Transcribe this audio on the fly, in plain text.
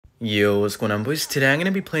Yo, what's going on, boys? Today I'm going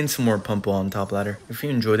to be playing some more Pump Wall on Top Ladder. If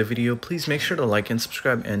you enjoyed the video, please make sure to like and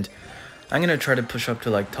subscribe, and I'm going to try to push up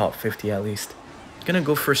to like top 50 at least. Gonna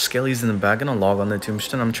go for Skellies in the back, gonna log on the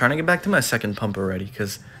Tombstone. I'm trying to get back to my second pump already,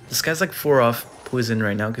 because this guy's like 4 off poison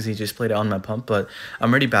right now, because he just played it on my pump, but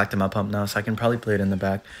I'm already back to my pump now, so I can probably play it in the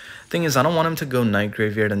back. Thing is, I don't want him to go Night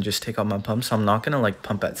Graveyard and just take out my pump, so I'm not gonna like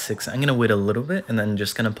pump at 6. I'm gonna wait a little bit, and then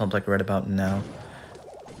just gonna pump like right about now.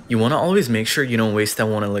 You want to always make sure you don't waste that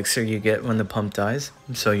 1 elixir you get when the pump dies,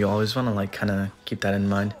 so you always want to like kind of keep that in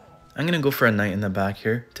mind. I'm going to go for a Knight in the back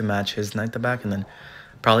here to match his Knight in the back, and then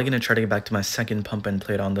probably going to try to get back to my second pump and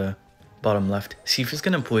play it on the bottom left. See if he's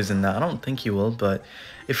going to poison that. I don't think he will, but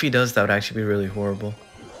if he does, that would actually be really horrible.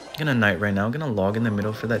 I'm going to Knight right now. I'm going to log in the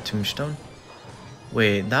middle for that Tombstone.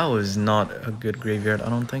 Wait, that was not a good graveyard, I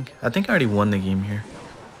don't think. I think I already won the game here.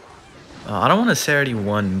 I don't want to say I already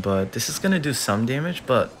won, but this is going to do some damage,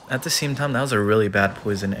 but at the same time, that was a really bad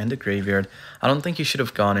poison and a graveyard. I don't think he should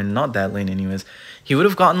have gone in, not that lane anyways. He would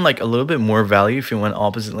have gotten like a little bit more value if he went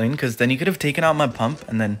opposite lane, because then he could have taken out my pump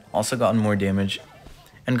and then also gotten more damage.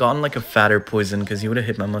 And gotten like a fatter poison, because he would have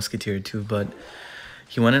hit my Musketeer too, but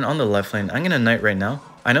he went in on the left lane. I'm going to Knight right now.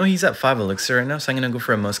 I know he's at 5 elixir right now, so I'm going to go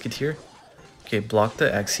for a Musketeer. Okay, block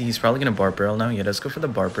the XC. He's probably going to Barb Barrel now. Yeah, let's go for the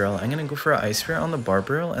Barb Barrel. I'm going to go for an Ice Spear on the Barb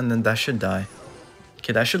Barrel, and then that should die.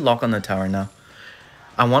 Okay, that should lock on the tower now.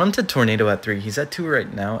 I want him to Tornado at 3. He's at 2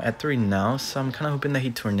 right now. At 3 now, so I'm kind of hoping that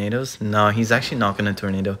he Tornadoes. No, he's actually not going to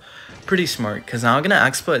Tornado. Pretty smart, because now I'm going to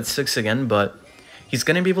Expo at 6 again, but he's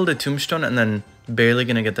going to be able to Tombstone and then barely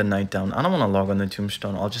going to get the Knight down. I don't want to log on the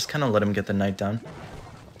Tombstone. I'll just kind of let him get the Knight down.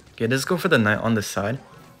 Okay, let's go for the Knight on the side.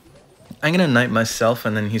 I'm going to Knight myself,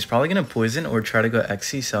 and then he's probably going to poison or try to go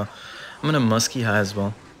XC, so I'm going to Musky High as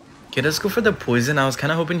well. Okay, let's go for the poison. I was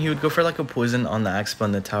kind of hoping he would go for like a poison on the Expo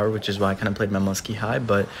on the tower, which is why I kind of played my Musky High,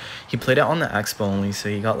 but he played it on the Expo only, so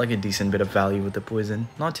he got like a decent bit of value with the poison.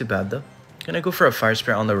 Not too bad though. Gonna go for a Fire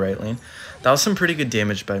Spirit on the right lane. That was some pretty good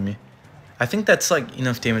damage by me. I think that's like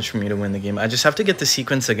enough damage for me to win the game. I just have to get the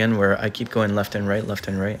sequence again where I keep going left and right,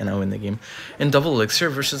 and I win the game. In double elixir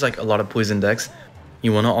versus like a lot of poison decks,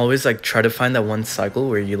 you want to always like try to find that one cycle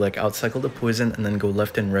where you like outcycle the poison and then go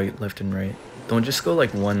left and right, Don't just go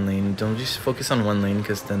like one lane. Don't just focus on one lane,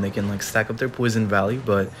 because then they can like stack up their poison value.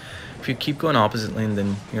 But if you keep going opposite lane,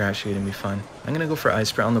 then you're actually going to be fine. I'm going to go for Ice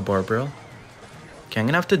Spirit on the Barb Barrel. Okay, I'm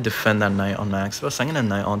going to have to defend that Knight on my Expo. So I'm going to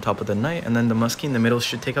Knight on top of the Knight, and then the Muskie in the middle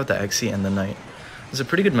should take out the XC and the Knight. There's a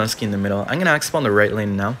pretty good Muskie in the middle. I'm going to Expo on the right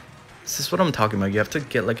lane now. This is what I'm talking about. You have to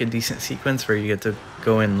get like a decent sequence where you get to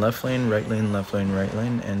go in left lane, right lane, right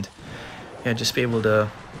lane, and yeah, just be able to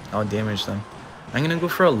out damage them. I'm gonna go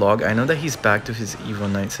for a log. I know that he's back to his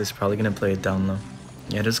Evo Knight, so he's probably gonna play it down low.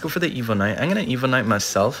 Yeah, just go for the Evo Knight. I'm gonna Evo Knight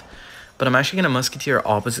myself, but I'm actually gonna Musketeer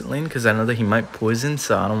opposite lane, because I know that he might poison,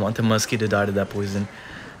 so I don't want the Muskie to die to that poison.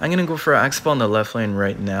 I'm gonna go for an Expo on the left lane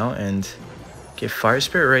right now, and okay, Fire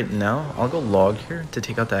Spirit right now. I'll go log here to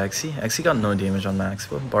take out the XC. XC got no damage on my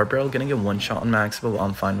Expo. Barb Barrel gonna get 1 shot on my Expo, but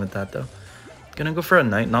I'm fine with that though. Gonna go for a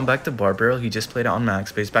Knight, not back to Barb Barrel. He just played it on my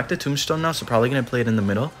Expo. He's back to Tombstone now, so probably gonna play it in the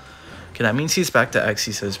middle. Okay, that means he's back to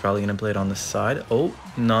XC, so he's probably gonna play it on the side. Oh,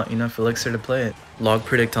 not enough elixir to play it. Log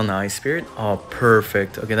Predict on the Ice Spirit. Oh,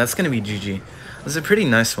 perfect. Okay, that's gonna be GG. It was a pretty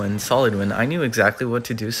nice win, solid win. I knew exactly what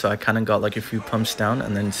to do, so I kind of got like a few pumps down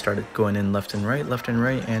and then started going in left and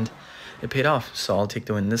right, and it paid off, so I'll take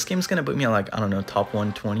the win. This game's gonna put me at like, I don't know, top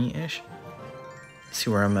 120-ish. See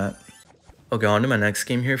where I'm at. Okay, on to my next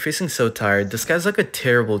game here. Facing So Tired. This guy's like a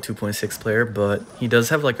terrible 2.6 player, but he does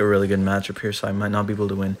have like a really good matchup here, so I might not be able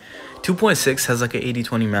to win. 2.6 has like an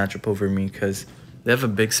 80-20 matchup over me, because they have a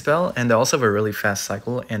big spell, and they also have a really fast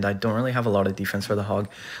cycle, and I don't really have a lot of defense for the Hog.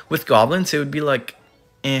 With Goblins, it would be like,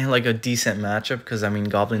 like a decent matchup, because I mean,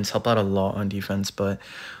 Goblins help out a lot on defense, but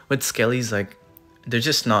with Skellies, like, they're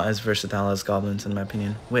just not as versatile as Goblins, in my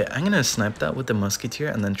opinion. Wait, I'm going to snipe that with the Musketeer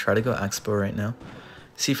and then try to go Expo right now.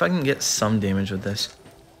 See if I can get some damage with this.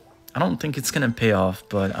 I don't think it's going to pay off,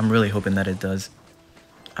 but I'm really hoping that it does.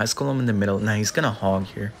 Ice Golem in the middle. Nah, he's going to Hog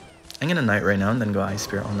here. I'm going to Knight right now and then go Ice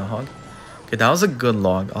Spear on the Hog. Okay, that was a good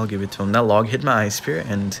log. I'll give it to him. That log hit my Ice Spear,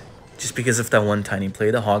 and just because of that one tiny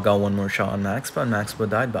play, the Hog got 1 more shot on Max, but Maxpo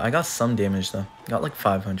died. But I got some damage, though. Got like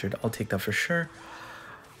 500. I'll take that for sure.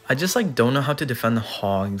 I just like don't know how to defend the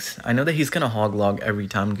Hogs. I know that he's gonna Hog log every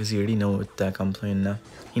time, because he already knows what deck I'm playing now.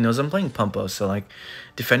 He knows I'm playing Pumpo, so like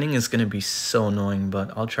defending is gonna be so annoying,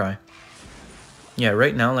 but I'll try. Yeah,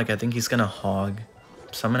 right now like I think he's gonna Hog.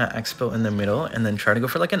 So I'm gonna Expo in the middle and then try to go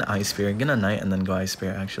for like an Ice Spear. Gonna Knight and then go Ice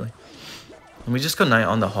Spear actually. And we just go Knight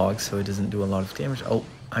on the Hog so it doesn't do a lot of damage. Oh,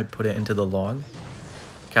 I put it into the log.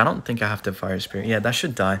 Okay, I don't think I have to Fire Spirit. Yeah, that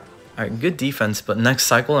should die. Alright, good defense, but next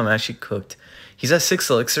cycle I'm actually cooked. He's at 6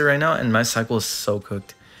 Elixir right now, and my cycle is so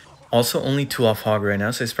cooked. Also, only 2 off Hog right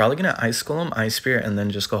now, so he's probably going to Ice Golem, Ice Spirit, and then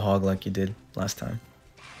just go Hog like he did last time.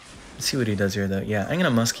 Let's see what he does here, though. Yeah, I'm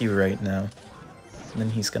going to Muskie right now. And then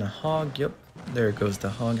he's going to Hog. Yep, there goes the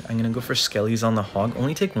Hog. I'm going to go for Skellies on the Hog.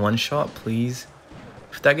 Only take 1 shot, please.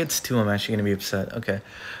 If that gets 2, I'm actually going to be upset. Okay,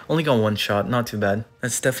 only got 1 shot. Not too bad.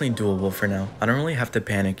 That's definitely doable for now. I don't really have to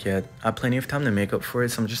panic yet. I have plenty of time to make up for it,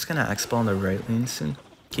 so I'm just going to Expo on the right lane soon.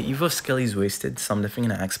 Okay, Evo Skelly's wasted, so I'm definitely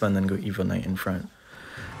going to Expo and then go Evo Knight in front.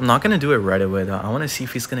 I'm not going to do it right away, though. I want to see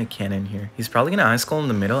if he's going to Cannon here. He's probably going to Ice Golem in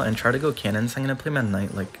the middle and try to go Cannon, so I'm going to play my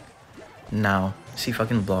Knight, like, now. See if I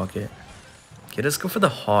can block it. Okay, let's go for the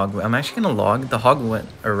Hog. I'm actually going to log. The Hog went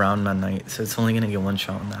around my Knight, so it's only going to get 1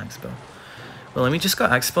 shot on the Expo. Well, let me just go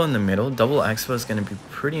Expo in the middle. Double Expo is going to be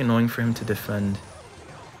pretty annoying for him to defend.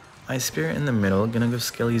 Ice Spirit in the middle. Going to go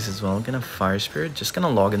Skellies as well. Going to Fire Spirit. Just going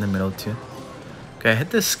to log in the middle, too. Okay, I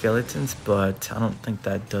hit the Skeletons, but I don't think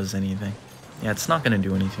that does anything. Yeah, it's not going to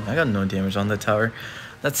do anything. I got no damage on the tower.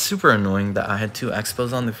 That's super annoying that I had 2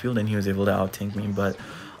 Expos on the field and he was able to out-tank me. But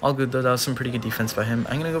all good though. That was some pretty good defense by him.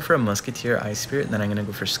 I'm going to go for a Musketeer, Ice Spirit. And then I'm going to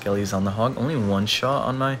go for Skellies on the Hog. Only 1 shot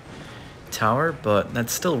on my tower, but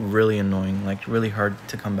that's still really annoying. Like, really hard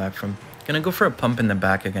to come back from. Going to go for a Pump in the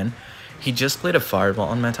back again. He just played a Fireball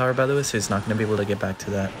on my tower, by the way. So he's not going to be able to get back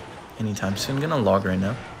to that anytime soon. Going to log right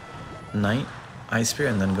now. Knight, Ice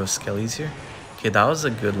Spirit, and then go Skellies here. Okay, that was a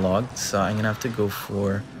good log, so I'm gonna have to go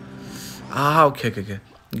for... Ah, okay,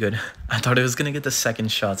 good. I thought it was gonna get the 2nd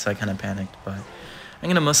shot, so I kind of panicked, but... I'm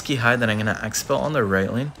gonna Muskie High, then I'm gonna Expo on the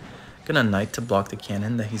right lane. Gonna Knight to block the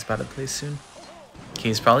Cannon that he's about to play soon. Okay,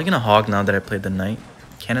 he's probably gonna Hog now that I played the Knight.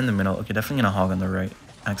 Cannon in the middle. Okay, definitely gonna Hog on the right.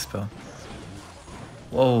 Expo.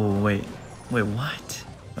 Whoa, wait, what?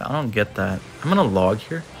 I don't get that. I'm gonna log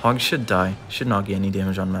here. Hog should die. Should not get any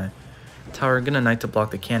damage on my... tower. Gonna Knight to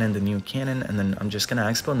block the Cannon, the new Cannon, and then I'm just gonna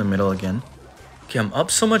Expo in the middle again. Okay, I'm up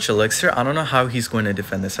so much Elixir. I don't know how he's going to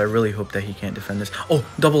defend this. I really hope that he can't defend this. Oh,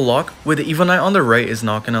 double lock. Wait, the Evo Knight on the right is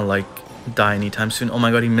not gonna, like, die anytime soon. Oh my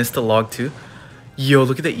god, he missed the log too. Yo,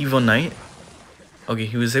 look at the Evo Knight. Okay,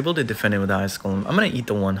 he was able to defend it with the Ice Golem. I'm gonna eat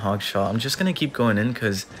the 1 Hog shot. I'm just gonna keep going in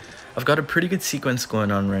because I've got a pretty good sequence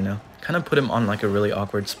going on right now. Kind of put him on, like, a really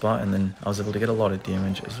awkward spot, and then I was able to get a lot of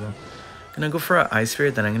damage as well. Gonna go for an Ice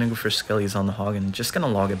Spirit, then I'm gonna go for Skellies on the Hog, and just gonna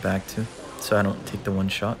log it back too, so I don't take the 1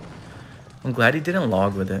 shot. I'm glad he didn't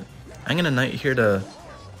log with it. I'm gonna Knight here to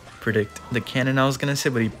predict the Cannon I was gonna say,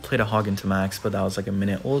 but he played a Hog into max, but that was like a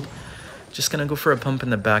minute old. Just gonna go for a Pump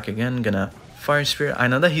in the back again, gonna Fire Spirit. I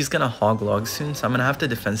know that he's gonna Hog log soon, so I'm gonna have to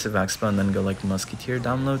defensive Expo and then go like Musketeer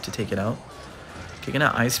down low to take it out. Okay,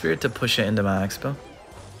 gonna Ice Spirit to push it into my Expo.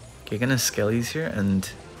 Okay, gonna Skellies here, and...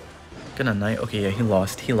 gonna Knight. Okay, yeah, he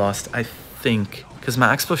lost, I think, because my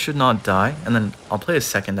Expo should not die, and then I'll play a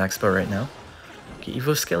 2nd Expo right now. Okay,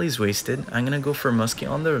 Evo Skelly's wasted. I'm gonna go for Muskie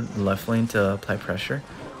on the left lane to apply pressure.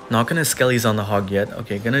 Not gonna Skellies on the Hog yet.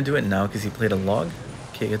 Okay, gonna do it now because he played a log.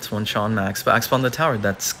 Okay, gets 1 shot on my Expo. Expo on the tower,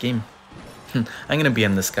 that's game. I'm gonna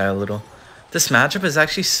BM this guy a little. This matchup is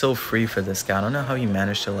actually so free for this guy. I don't know how he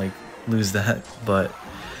managed to, like, lose that, but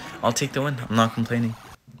I'll take the win. I'm not complaining.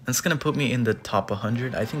 That's gonna put me in the top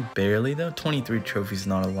 100. I think barely though. 23 trophies,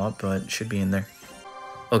 not a lot, but should be in there.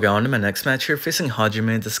 Okay, on to my next match here, facing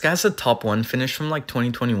Hajime. This guy's a top 1 finish from like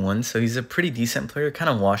 2021, so he's a pretty decent player. Kind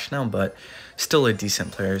of washed now, but still a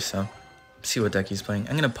decent player, so see what deck he's playing.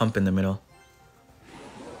 I'm gonna Pump in the middle.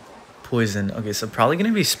 Poison. Okay, so probably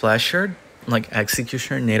gonna be Splash Shard, like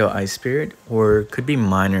Executioner, NATO, Ice Spirit, or could be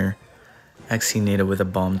Minor, XC NATO with a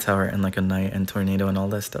Bomb Tower and like a Knight and Tornado and all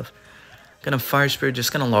that stuff. Gonna Fire Spirit,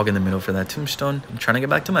 just gonna log in the middle for that Tombstone. I'm trying to get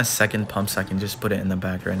back to my 2nd Pump so I can just put it in the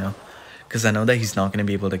back right now. Because I know that he's not gonna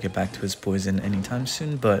be able to get back to his Poison anytime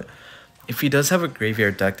soon. But if he does have a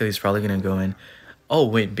Graveyard deck though, he's probably gonna go in. Oh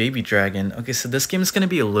wait, Baby Dragon. Okay, so this game is gonna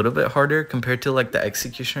be a little bit harder compared to like the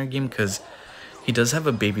Executioner game because he does have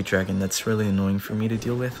a Baby Dragon that's really annoying for me to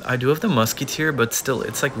deal with. I do have the Musketeer, but still,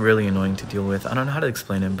 it's like really annoying to deal with. I don't know how to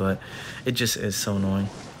explain it, but it just is so annoying.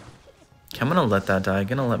 Okay, I'm gonna let that die. I'm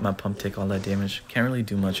gonna let my Pump take all that damage. Can't really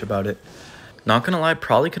do much about it. Not gonna lie,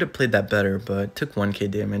 probably could have played that better, but took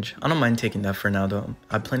 1k damage. I don't mind taking that for now though.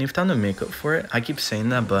 I have plenty of time to make up for it. I keep saying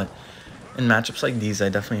that, but in matchups like these, I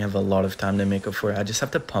definitely have a lot of time to make up for it. I just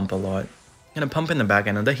have to Pump a lot. I'm gonna Pump in the back.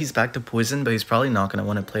 I know that he's back to Poison, but he's probably not gonna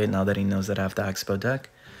want to play it now that he knows that I have the Expo deck.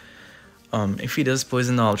 If he does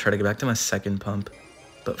Poison though, I'll try to get back to my 2nd Pump.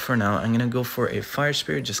 But for now, I'm gonna go for a Fire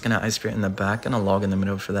Spirit, just gonna Ice Spirit in the back, gonna log in the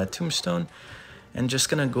middle for that Tombstone. And just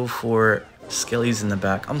gonna go for Skellies in the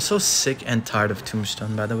back. I'm so sick and tired of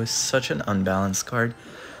Tombstone, by the way. Such an unbalanced card.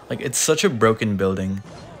 Like, it's such a broken building.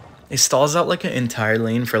 It stalls out like an entire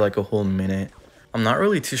lane for like a whole minute. I'm not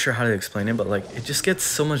really too sure how to explain it, but like it just gets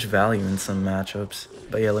so much value in some matchups.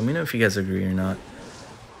 But yeah, let me know if you guys agree or not.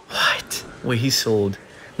 What? Wait, he sold.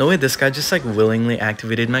 No way, this guy just like willingly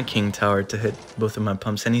activated my king tower to hit both of my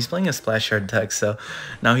pumps, and he's playing a splash shard deck, so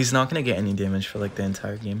now he's not gonna get any damage for like the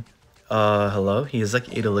entire game. Hello? He has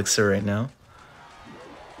like 8 elixir right now.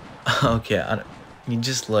 Okay, you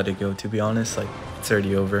just let it go, to be honest, like it's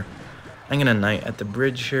already over. I'm gonna knight at the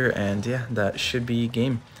bridge here, and yeah, that should be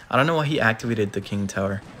game. I don't know why he activated the king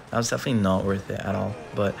tower. That was definitely not worth it at all,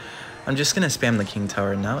 but I'm just gonna spam the king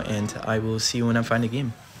tower now, and I will see you when I find a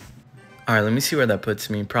game. Alright, let me see where that puts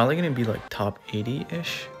me. Probably gonna be like top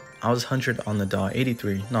 80-ish. I was 100 on the dot,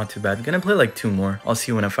 83, not too bad. Gonna play like 2 more. I'll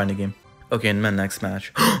see you when I find a game. Okay, in my next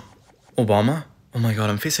match. Obama? Oh my god,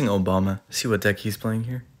 I'm facing Obama. See what deck he's playing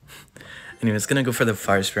here. Anyways, gonna go for the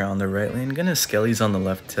fire spirit on the right lane. Gonna skellies on the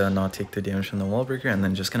left to not take the damage from the wall breaker, and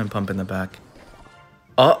then just gonna pump in the back.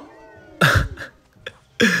 Oh!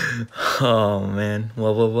 Oh man,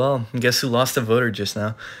 well, guess who lost a voter just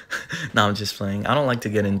now? Nah, I'm just playing. I don't like to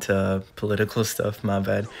get into political stuff, my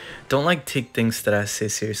bad. Don't like take things that I say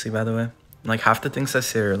seriously, by the way. Like half the things I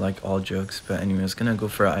say are like all jokes, but anyways, gonna go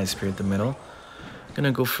for ice spirit the middle.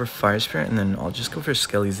 Gonna go for fire spirit, and then I'll just go for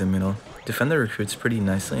skellies the middle. Defend the recruits pretty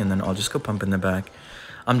nicely, and then I'll just go pump in the back.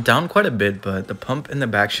 I'm down quite a bit, but the pump in the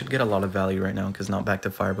back should get a lot of value right now because not back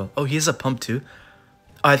to fireball. Oh, he has a pump too.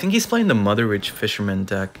 Oh, I think he's playing the Mother Witch Fisherman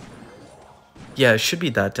deck. Yeah, it should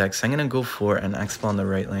be that deck, so I'm gonna go for an Expo on the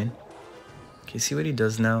right lane. Okay, see what he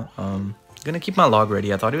does now. Gonna keep my log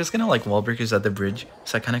ready. I thought he was gonna like wall breakers at the bridge,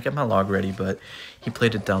 so I kind of kept my log ready, but he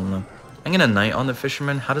played it down low. I'm gonna knight on the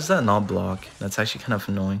Fisherman. How does that not block? That's actually kind of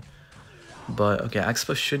annoying. But okay,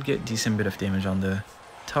 Expo should get decent bit of damage on the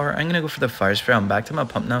tower. I'm gonna go for the fire spray. I'm back to my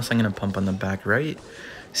pump now, so I'm gonna pump on the back right.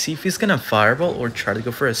 See if he's gonna fireball or try to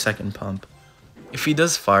go for a second pump. If he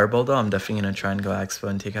does fireball though, I'm definitely gonna try and go Expo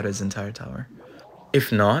and take out his entire tower.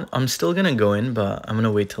 If not, I'm still gonna go in, but I'm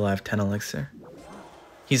gonna wait till I have 10 elixir.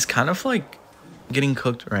 He's kind of like getting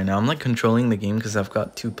cooked right now. I'm like controlling the game because I've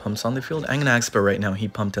got 2 pumps on the field. I'm gonna Expo right now. He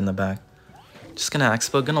pumped in the back. Just gonna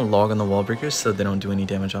Expo, gonna log on the wall breakers so they don't do any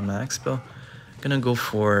damage on my Expo. Gonna go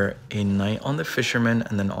for a knight on the Fisherman,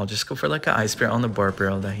 and then I'll just go for like an ice spirit on the bar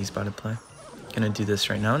barrel that he's about to play. Gonna do this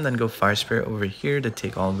right now, and then go fire spirit over here to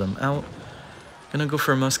take all of them out. Gonna go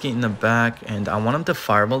for a musket in the back, and I want him to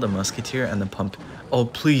fireball the musketeer and the pump. Oh,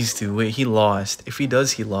 please do. Wait, he lost. If he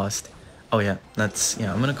does, he lost. Oh yeah,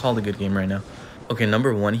 I'm gonna call it a good game right now. Okay,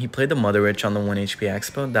 number 1, he played the Mother Witch on the 1 HP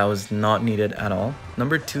Expo. That was not needed at all.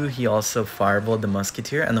 Number 2, he also fireballed the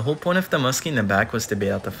musketeer, and the whole point of the musket in the back was to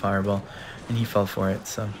bait out the fireball, and he fell for it,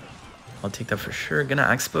 so I'll take that for sure. Gonna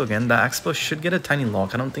Expo again. The Expo should get a tiny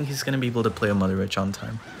lock. I don't think he's gonna be able to play a Mother Witch on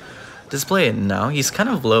time. Just play it now. He's kind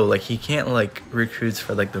of low, like he can't like recruits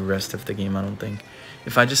for like the rest of the game, I don't think.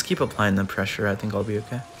 If I just keep applying the pressure, I think I'll be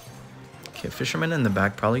okay. Okay, Fisherman in the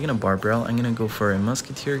back, probably gonna bar barrel. I'm gonna go for a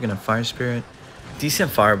musketeer, gonna fire spirit.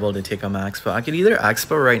 Decent fireball to take on my Expo. I could either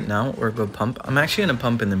Expo right now or go pump. I'm actually gonna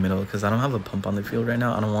pump in the middle because I don't have a pump on the field right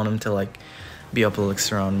now. I don't want him to like be up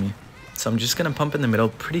elixir on me. So I'm just gonna pump in the middle.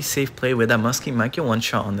 Pretty safe play with that musket. Might get 1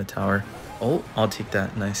 shot on the tower. Oh, I'll take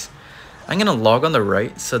that. Nice. I'm gonna log on the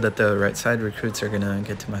right so that the right side recruits are gonna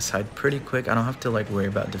get to my side pretty quick. I don't have to like worry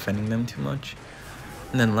about defending them too much.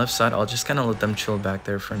 And then left side, I'll just kind of let them chill back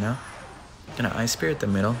there for now. Gonna ice spirit the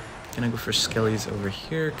middle. Gonna go for skellies over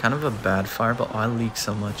here. Kind of a bad fireball. Oh, I leak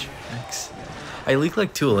so much. Thanks. I leak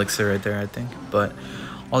like 2 elixir right there, I think. But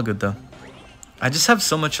all good though. I just have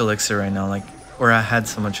so much elixir right now, like, or I had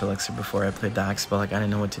so much elixir before I played the Expo, like I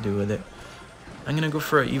didn't know what to do with it. I'm gonna go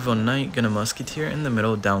for an Evo Knight, gonna musketeer in the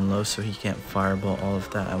middle down low so he can't fireball all of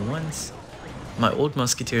that at once. My old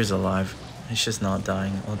musketeer is alive. It's just not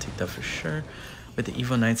dying. I'll take that for sure. But the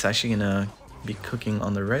Evo Knight's actually gonna be cooking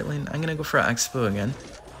on the right lane. I'm gonna go for an Expo again.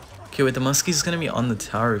 Okay, wait, the muskie's gonna be on the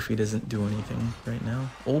tower if he doesn't do anything right now.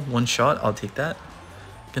 Oh, 1 shot, I'll take that.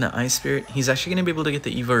 Gonna Ice Spirit. He's actually gonna be able to get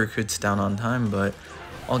the Evo recruits down on time, but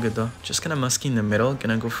all good though. Just gonna muskie in the middle.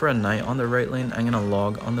 Gonna go for a Knight on the right lane. I'm gonna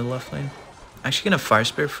log on the left lane. Actually gonna Fire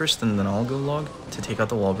Spirit first and then I'll go log to take out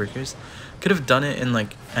the wall breakers. Could have done it in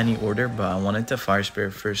like any order, but I wanted to Fire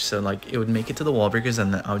Spirit first so like it would make it to the wall breakers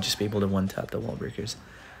and then I would just be able to one tap the wall breakers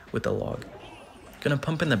with the log. Gonna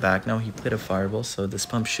pump in the back now. He played a fireball, so this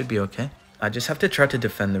pump should be okay. I just have to try to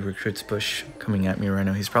defend the recruits push coming at me right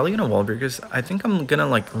now. He's probably gonna wall breakers. I think I'm gonna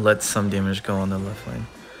like let some damage go on the left lane.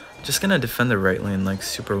 Just gonna defend the right lane like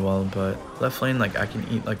super well, but left lane like I can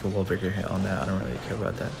eat like a wall breaker hit on that. I don't really care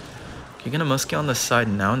about that. Okay, gonna muskie on the side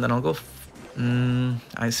now, and then I'll go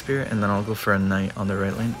Ice Spirit, and then I'll go for a Knight on the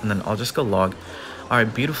right lane, and then I'll just go log.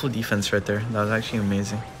 Alright, beautiful defense right there. That was actually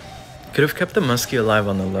amazing. Could have kept the muskie alive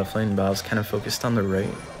on the left lane, but I was kind of focused on the right.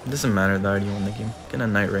 It doesn't matter that I already won the game. Gonna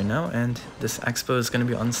knight right now, and this expo is gonna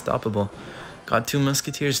be unstoppable. Got 2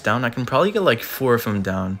 musketeers down. I can probably get like 4 of them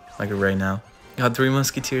down, like right now. Got 3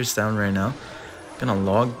 musketeers down right now. Gonna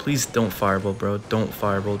log. Please don't fireball, bro. Don't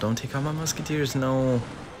fireball. Don't take out my musketeers. No.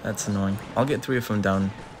 That's annoying. I'll get 3 of them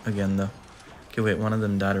down again, though. Okay, wait. One of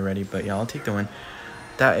them died already, but yeah, I'll take the win.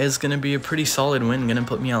 That is gonna be a pretty solid win. Gonna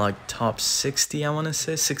put me at like top 60, I want to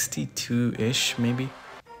say. 62-ish, maybe.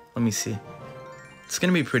 Let me see. It's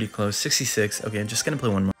gonna be pretty close. 66. Okay, I'm just gonna play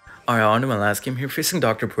one more. Alright, on to my last game here, facing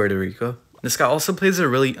Dr. Puerto Rico. This guy also plays a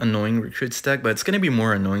really annoying recruit stack, but it's gonna be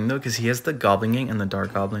more annoying though, because he has the Goblin Gang and the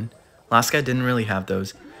Dark Goblin. Last guy didn't really have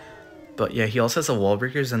those. But yeah, he also has the Wall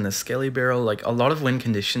Breakers and the Skelly Barrel, like a lot of win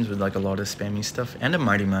conditions with like a lot of spammy stuff, and a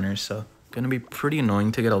Mighty Miner, so gonna be pretty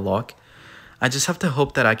annoying to get a lock. I just have to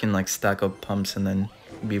hope that I can like stack up pumps and then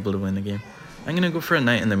be able to win the game. I'm gonna go for a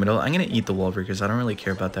knight in the middle. I'm gonna eat the Wall Breakers. I don't really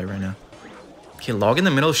care about that right now. Okay, log in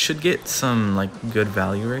the middle should get some like good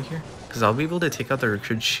value right here, because I'll be able to take out the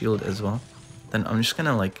recruit shield as well. Then I'm just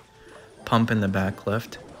gonna like pump in the back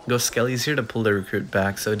left. Go Skelly's here to pull the recruit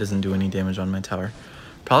back so it doesn't do any damage on my tower.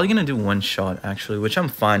 Probably gonna do 1 shot actually, which I'm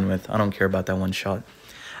fine with. I don't care about that 1 shot.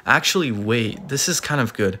 Actually, wait, this is kind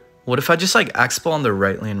of good. What if I just like Axball on the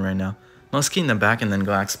right lane right now? Muskie in the back and then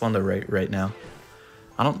go Axball on the right now.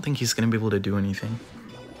 I don't think he's gonna be able to do anything.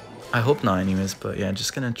 I hope not anyways, but yeah,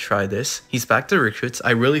 just gonna try this. He's back to recruits.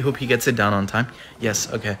 I really hope he gets it down on time. Yes,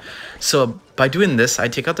 okay. So by doing this, I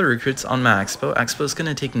take out the recruits on my Axpo. Axpo's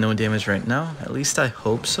gonna take no damage right now. At least I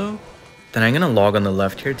hope so. Then I'm gonna log on the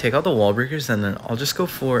left here, take out the Wall Breakers, and then I'll just go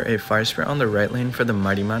for a Fire Spirit on the right lane for the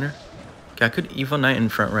Mighty Miner. Okay, I could Evo Knight in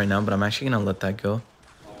front right now, but I'm actually gonna let that go.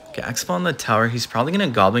 Okay, Axpo on the tower. He's probably gonna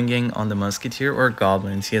Goblin Gang on the Musketeer or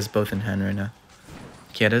Goblins. He has both in hand right now.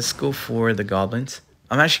 Okay, let's go for the Goblins.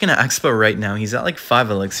 I'm actually gonna Expo right now. He's at like 5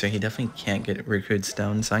 Elixir. He definitely can't get recruits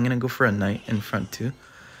down, so I'm gonna go for a knight in front too.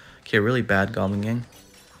 Okay, really bad Goblin Gang.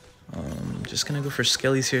 Just gonna go for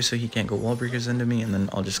Skellies here so he can't go Wall Breakers into me, and then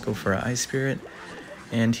I'll just go for an Ice Spirit.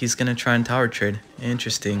 And he's gonna try and tower trade.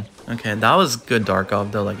 Interesting. Okay, that was good Dark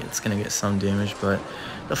Ob though. Like, it's gonna get some damage, but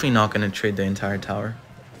definitely not gonna trade the entire tower.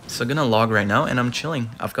 So gonna log right now, and I'm chilling.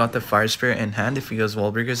 I've got the Fire Spirit in hand. If he goes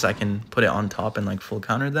Wall Breakers, I can put it on top and like full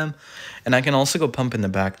counter them. And I can also go pump in the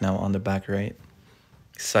back now on the back right.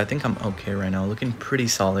 So I think I'm okay right now, looking pretty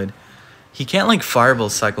solid. He can't like Fireball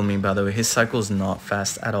cycle me, by the way. His cycle is not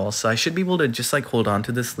fast at all. So I should be able to just like hold on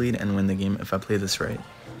to this lead and win the game if I play this right.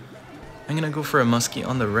 I'm gonna go for a Muskie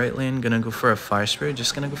on the right lane. Gonna go for a Fire Spirit.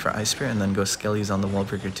 Just gonna go for Ice Spirit and then go Skellies on the Wall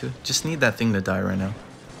Breaker too. Just need that thing to die right now.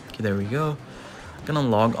 Okay, there we go. Gonna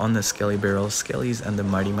log on the Skelly Barrel, Skellies, and the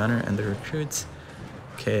Mighty Miner and the recruits.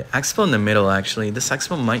 Okay, Expo in the middle actually. This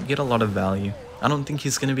Expo might get a lot of value. I don't think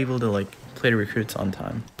he's gonna be able to like play the recruits on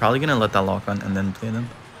time. Probably gonna let that lock on and then play them.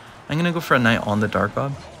 I'm gonna go for a knight on the Dark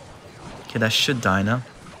Ob. Okay, that should die now.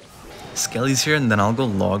 Skelly's here, and then I'll go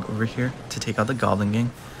log over here to take out the Goblin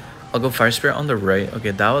Gang. I'll go Fire Spirit on the right.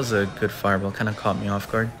 Okay, that was a good fireball. Kind of caught me off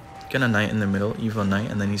guard. Gonna knight in the middle, Evo Knight,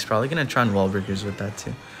 and then he's probably gonna try and Wall Breakers with that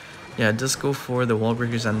too. Yeah, just go for the Wall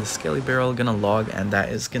Breakers and the Skelly Barrel. Gonna log, and that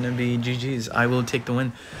is gonna be GG's. I will take the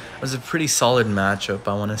win. It was a pretty solid matchup,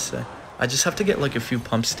 I want to say. I just have to get like a few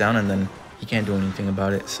pumps down, and then he can't do anything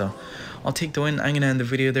about it. So I'll take the win. I'm gonna end the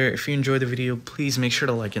video there. If you enjoyed the video, please make sure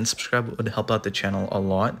to like and subscribe. It would help out the channel a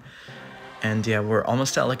lot. And yeah, we're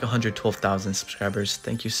almost at like 112,000 subscribers.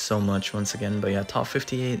 Thank you so much once again. But yeah, top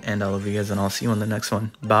 58, and I love you guys, and I'll see you on the next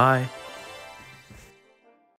one. Bye.